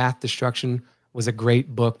 Weapons of Math Destruction was a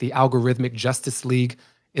great book. The Algorithmic Justice League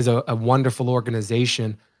is a wonderful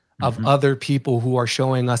organization of other people who are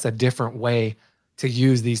showing us a different way to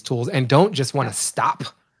use these tools and don't just want to stop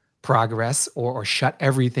progress or shut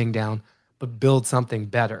everything down, but build something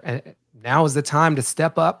better. And now is the time to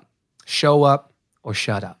step up, show up, or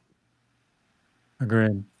shut up.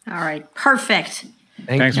 Agreed. All right. Perfect.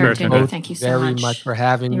 Thanks, Eric Kirsten. Dugan, thank you so very much for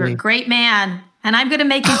having You're me. a great man. And I'm going to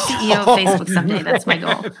make you CEO of Facebook someday. That's my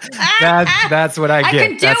goal. That's what I get.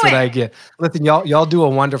 can do That's what it. I get. Listen, y'all do a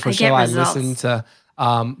wonderful I get show. I results. listen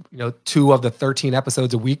to 2 of the 13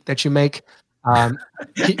 episodes a week that you make.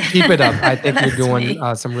 Keep it up. I think you're That's doing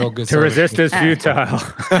me. some real good To service. resist is futile.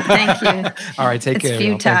 Thank you. All right, take It's care. y'all.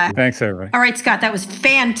 Thank futile. you. Thanks, everybody. All right, Scott, that was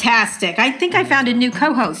fantastic. I think I found a new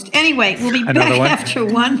co-host. Anyway, we'll be Another back one? after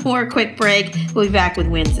one more quick break. We'll be back with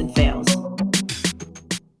wins and fails.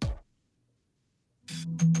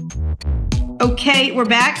 Okay, we're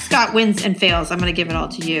back. Scott, wins and fails. I'm going to give it all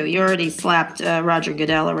to you. You already slapped Roger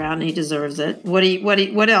Goodell around, and he deserves it.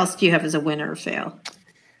 What else do you have as a winner or fail?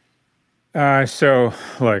 So,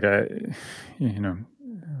 look,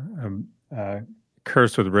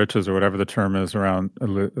 cursed with riches or whatever the term is around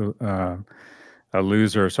a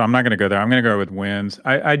loser. So I'm not going to go there. I'm going to go with wins.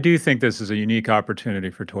 I do think this is a unique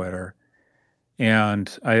opportunity for Twitter.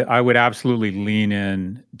 And I would absolutely lean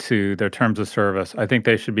in to their terms of service. I think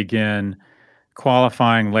they should begin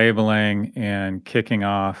qualifying, labeling, and kicking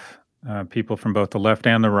off people from both the left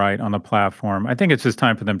and the right on the platform. I think it's just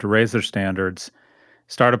time for them to raise their standards,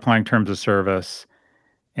 start applying terms of service,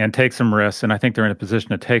 and take some risks. And I think they're in a position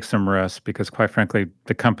to take some risks because, quite frankly,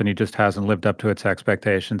 the company just hasn't lived up to its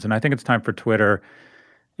expectations. And I think it's time for Twitter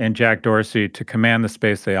and Jack Dorsey to command the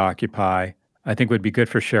space they occupy. I think would be good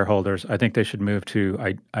for shareholders. I think they should move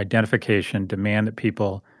to identification, demand that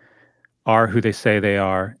people are who they say they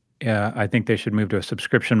are. I think they should move to a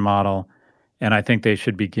subscription model, and I think they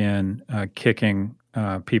should begin kicking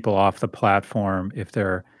people off the platform if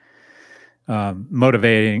they're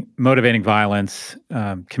motivating violence,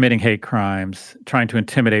 committing hate crimes, trying to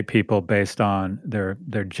intimidate people based on their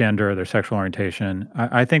gender, their sexual orientation.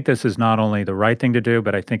 I think this is not only the right thing to do,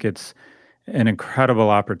 but I think it's an incredible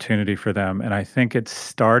opportunity for them. And I think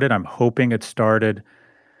I'm hoping it started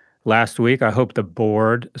last week. I hope the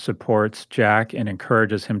board supports Jack and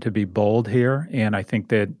encourages him to be bold here. And I think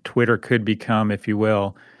that Twitter could become, if you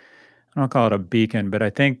will, I don't call it a beacon, but I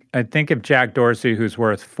think if Jack Dorsey, who's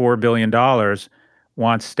worth $4 billion,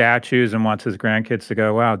 wants statues and wants his grandkids to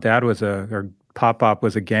go, wow, Dad or Pop-Pop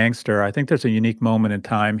was a gangster, I think there's a unique moment in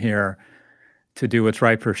time here to do what's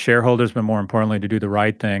right for shareholders, but more importantly, to do the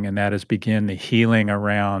right thing, and that is begin the healing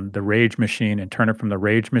around the rage machine and turn it from the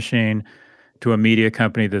rage machine to a media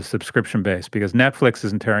company that's subscription-based, because Netflix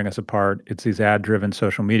isn't tearing us apart. It's these ad-driven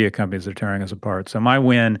social media companies that are tearing us apart. So my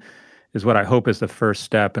win is what I hope is the first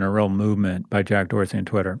step in a real movement by Jack Dorsey and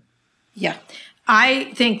Twitter. Yeah.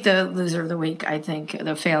 I think the loser of the week, I think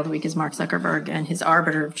the fail of the week is Mark Zuckerberg and his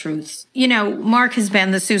arbiter of truths. Mark has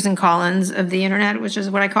been the Susan Collins of the internet, which is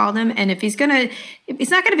what I called him. And if he's not going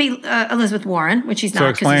to be Elizabeth Warren, which he's not. So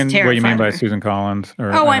explain he's what you mean by of her. Susan Collins.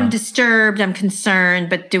 I'm disturbed, I'm concerned,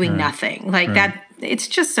 but doing nothing. Like Right. that, it's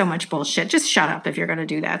just so much bullshit. Just shut up if you're going to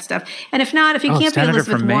do that stuff. And if not, if you can't be Senator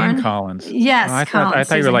Elizabeth from Warren. Maine Collins. Yes, I Collins,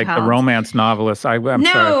 thought you were Susan like the Collins. romance novelist. I'm sorry.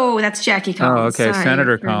 No, that's Jackie Collins. Oh, okay. Sorry,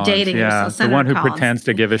 Senator you're Collins. dating Yeah, yourself. the Senator one who Collins. pretends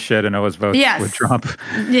to give a shit and always votes Yes. with Trump.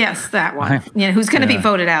 Yes, that one. Who's going to be Yeah.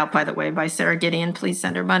 voted out, by the way, by Sarah Gideon. Please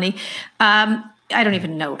send her money. I don't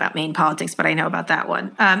even know about Maine politics, but I know about that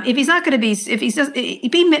one. If he's not going to be,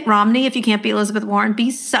 be Mitt Romney. If you can't be Elizabeth Warren,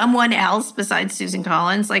 be someone else besides Susan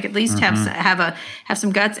Collins. Like at least have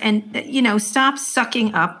some guts, and stop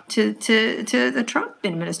sucking up to the Trump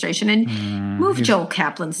administration and move Joel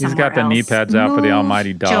Kaplan somewhere He's got the else. knee pads out for the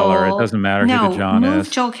almighty dollar. It doesn't matter who the John move is.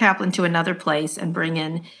 Joel Kaplan to another place and bring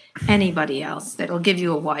in anybody else that'll give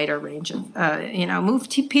you a wider range of, move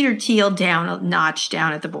Peter Thiel down a notch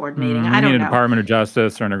down at the board meeting. I We don't need a know. Department of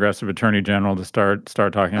Justice or an aggressive attorney general to start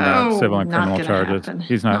talking about civil and not criminal gonna charges. happen.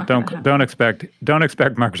 He's not. Not Don't expect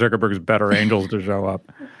Mark Zuckerberg's better angels to show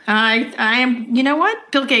up. I am. You know what?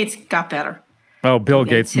 Bill Gates got better. Oh, Bill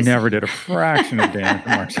Gates Gates is- never did a fraction of damage to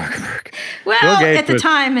Mark Zuckerberg. Well, at the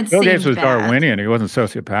time, it Bill seemed Gates was bad. Darwinian. He wasn't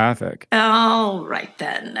sociopathic. All right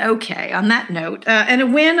then. Okay. On that note, and a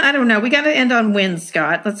win. I don't know. We got to end on wins,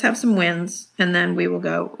 Scott. Let's have some wins, and then we will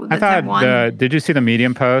go. I Let's have one. thought. Did you see the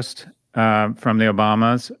Medium post from the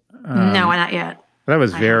Obamas? No, not yet. That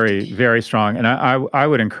was I very, very strong, and I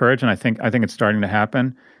would encourage, and I think it's starting to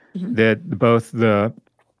happen, that both the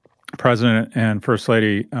President and First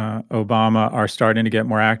Lady Obama are starting to get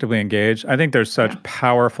more actively engaged. I think there's such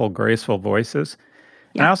powerful, graceful voices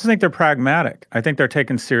And I also think they're pragmatic. I think they're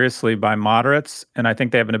taken seriously by moderates, and I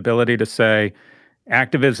think they have an ability to say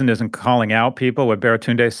activism isn't calling out people. What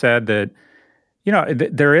Baratunde said, that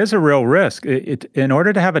there is a real risk. In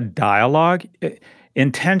order to have a dialogue,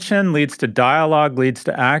 intention leads to dialogue, leads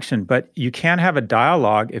to action, but you can't have a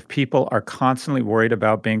dialogue if people are constantly worried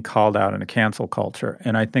about being called out in a cancel culture.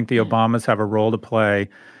 And I think the Obamas have a role to play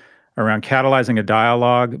around catalyzing a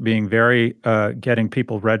dialogue, being very getting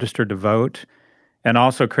people registered to vote, and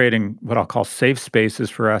also creating what I'll call safe spaces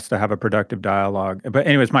for us to have a productive dialogue. But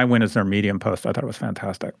anyways, my win is their Medium post. I thought it was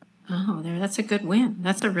fantastic. Oh, that's a good win.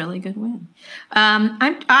 That's a really good win.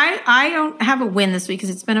 I don't have a win this week because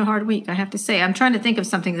it's been a hard week, I have to say. I'm trying to think of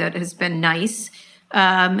something that has been nice.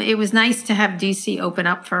 It was nice to have DC open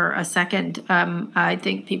up for a second. I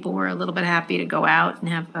think people were a little bit happy to go out and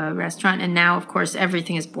have a restaurant. And now, of course,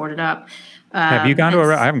 everything is boarded up. Have you gone to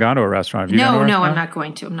I haven't gone to a restaurant. Have you gone to a restaurant? No, I'm not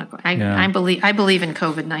going to. I'm not going. I believe in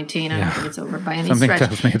COVID-19. I don't think it's over by any Something stretch.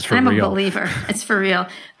 tells me it's for I'm real. a believer. It's for real.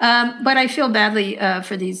 But I feel badly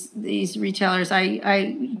for these retailers.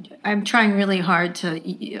 I'm trying really hard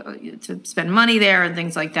to spend money there and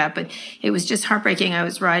things like that. But it was just heartbreaking.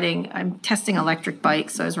 I'm testing electric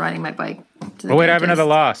bikes, so I was riding my bike. Oh wait, I have another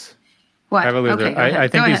loss. What? I have a loser. Okay, I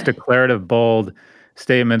think these declarative, bold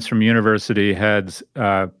statements from university heads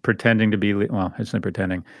pretending to be, well, it's not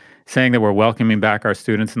pretending, saying that we're welcoming back our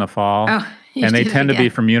students in the fall. And they tend to be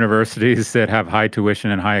from universities that have high tuition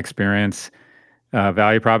and high experience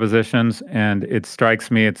value propositions. And it strikes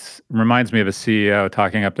me, reminds me of a CEO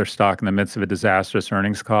talking up their stock in the midst of a disastrous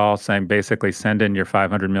earnings call, saying basically send in your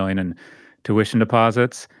 $500 million in tuition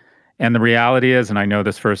deposits. And the reality is, and I know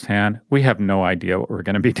this firsthand, we have no idea what we're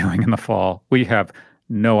going to be doing in the fall. We have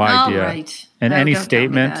no idea. Right. And any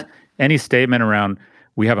statement around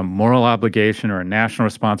we have a moral obligation or a national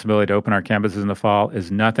responsibility to open our campuses in the fall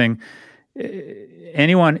is nothing.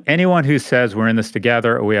 Anyone who says we're in this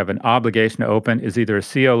together or we have an obligation to open is either a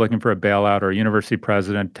CEO looking for a bailout or a university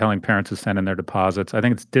president telling parents to send in their deposits. I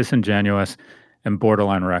think it's disingenuous and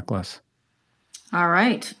borderline reckless. All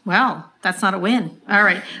right. Well, that's not a win. All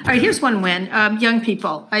right. Here's one win. Young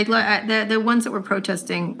people. The ones that were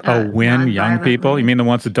protesting. Young people? You mean the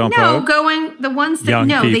ones that don't vote? The ones that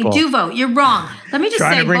they do vote. You're wrong. Let me just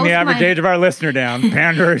trying to bring the average age of our listener down.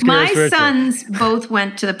 Pandering. My sons both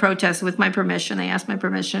went to the protest with my permission. They asked my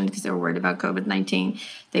permission because they were worried about COVID-19.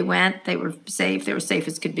 They went. They were safe. They were safe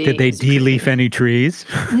as could be. Did they de-leaf any trees?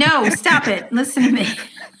 No. Stop it. Listen to me.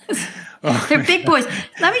 They're big boys.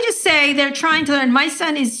 Let me just say they're trying to learn. My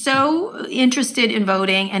son is so interested in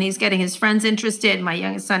voting and he's getting his friends interested. My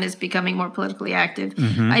youngest son is becoming more politically active.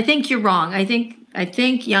 Mm-hmm. I think you're wrong. I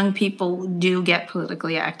think young people do get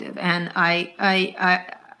politically active, and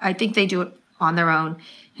I think they do it on their own,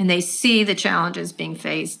 and they see the challenges being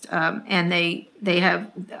faced, and they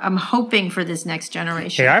have. I'm hoping for this next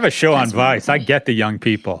generation. Hey, I have a show on Vice. I get the young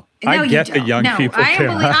people. I get the young people.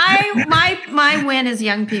 My win is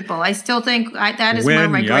young people. I still think that is one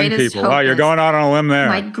of my greatest hopes. Wow, you're going out on a limb there.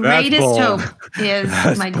 My greatest hope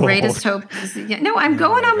is no, I'm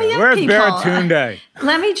going on the young people. Where's Baratunde?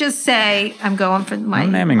 Let me just say, I'm going for my.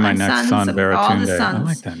 I'm naming my next son all Baratunde. the sons. I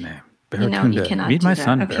like that name. Baratunde. You cannot Meet do my that.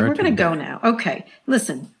 son. Okay, Baratunde. we're going to go now. Okay,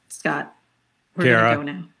 listen, Scott. We're going to go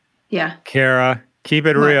now. Yeah. Kara, keep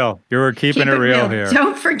it real. You're keeping it real here.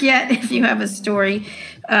 Don't forget, if you have a story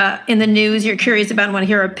in the news you're curious about and want to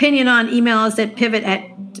hear our opinion on, email us at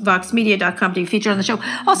pivot@voxmedia.com to be featured on the show.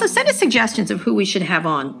 Also, send us suggestions of who we should have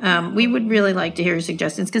on. We would really like to hear your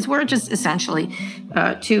suggestions because we're just essentially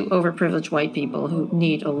two overprivileged white people who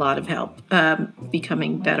need a lot of help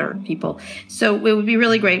becoming better people. So it would be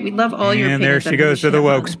really great. We'd love all your opinions. And there she goes to the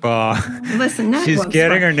woke spa. Listen, she's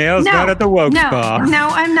getting her nails done at the woke spa.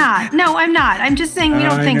 No, I'm not. I'm just saying we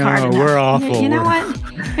don't think hard enough. We're awful. You know what?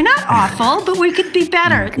 We're not awful, but we could be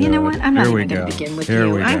better. You know what? I'm not even going to begin with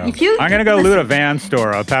you. I'm going to go loot a Van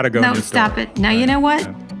store, a Patagonia store. No, stop it. No, you know what?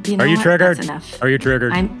 Are you triggered? That's enough. Are you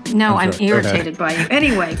triggered? I'm irritated by you.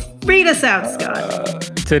 Anyway, read us out,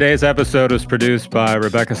 Scott. Today's episode was produced by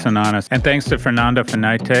Rebecca Sananes. And thanks to Fernanda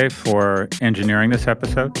Finite for engineering this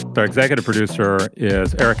episode. The executive producer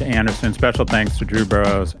is Erica Anderson. Special thanks to Drew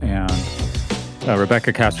Burrows and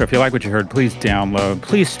Rebecca Castro. If you like what you heard, please download.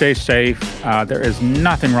 Please stay safe. There is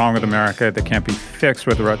nothing wrong with America that can't be fixed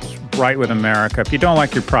with what's right with America. If you don't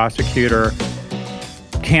like your prosecutor,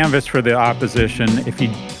 canvass for the opposition. If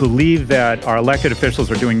you believe that our elected officials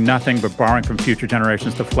are doing nothing but borrowing from future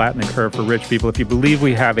generations to flatten the curve for rich people, if you believe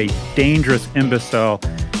we have a dangerous imbecile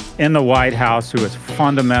in the White House who is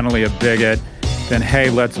fundamentally a bigot, then hey,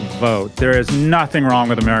 let's vote. There is nothing wrong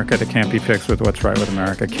with America that can't be fixed with what's right with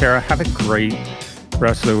America. Kara, have a great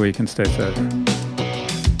rest of the week and stay safe.